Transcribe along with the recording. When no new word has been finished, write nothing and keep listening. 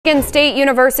Michigan State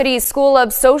University's School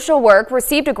of Social Work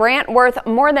received a grant worth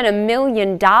more than $1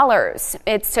 million.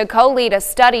 It's to co-lead a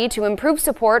study to improve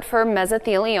support for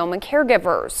mesothelioma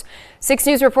caregivers. 6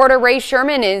 News reporter Ray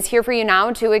Sherman is here for you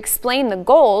now to explain the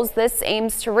goals this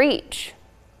aims to reach.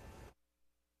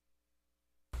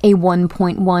 A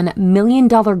 $1.1 million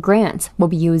grant will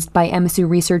be used by MSU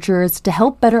researchers to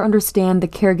help better understand the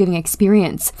caregiving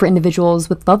experience for individuals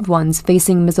with loved ones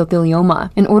facing mesothelioma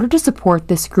in order to support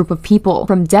this group of people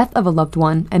from death of a loved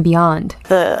one and beyond.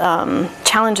 The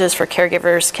challenges for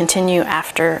caregivers continue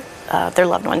after their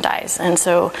loved one dies, and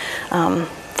so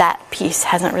that piece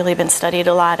hasn't really been studied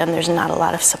a lot, and there's not a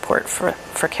lot of support for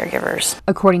caregivers.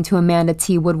 According to Amanda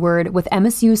T. Woodward with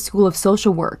MSU's School of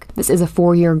Social Work, this is a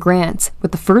 4-year grant,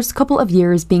 with the first couple of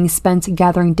years being spent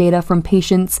gathering data from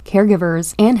patients,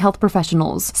 caregivers, and health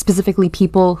professionals, specifically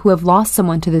people who have lost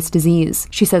someone to this disease.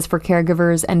 She says for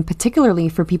caregivers, and particularly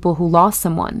for people who lost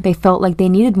someone, they felt like they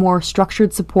needed more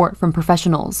structured support from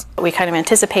professionals. What we kind of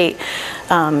anticipate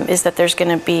is that there's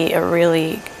going to be a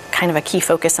really kind of a key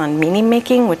focus on meaning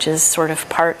making, which is sort of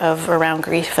part of around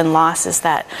grief and loss, is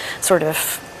that sort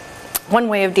of one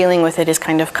way of dealing with it is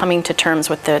kind of coming to terms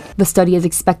with it. The study is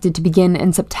expected to begin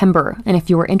in September, and if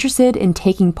you are interested in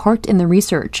taking part in the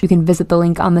research, you can visit the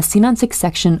link on the Scene on 6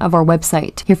 section of our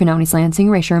website. Here for now in East Lansing,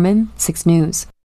 Ray Sherman, 6 News.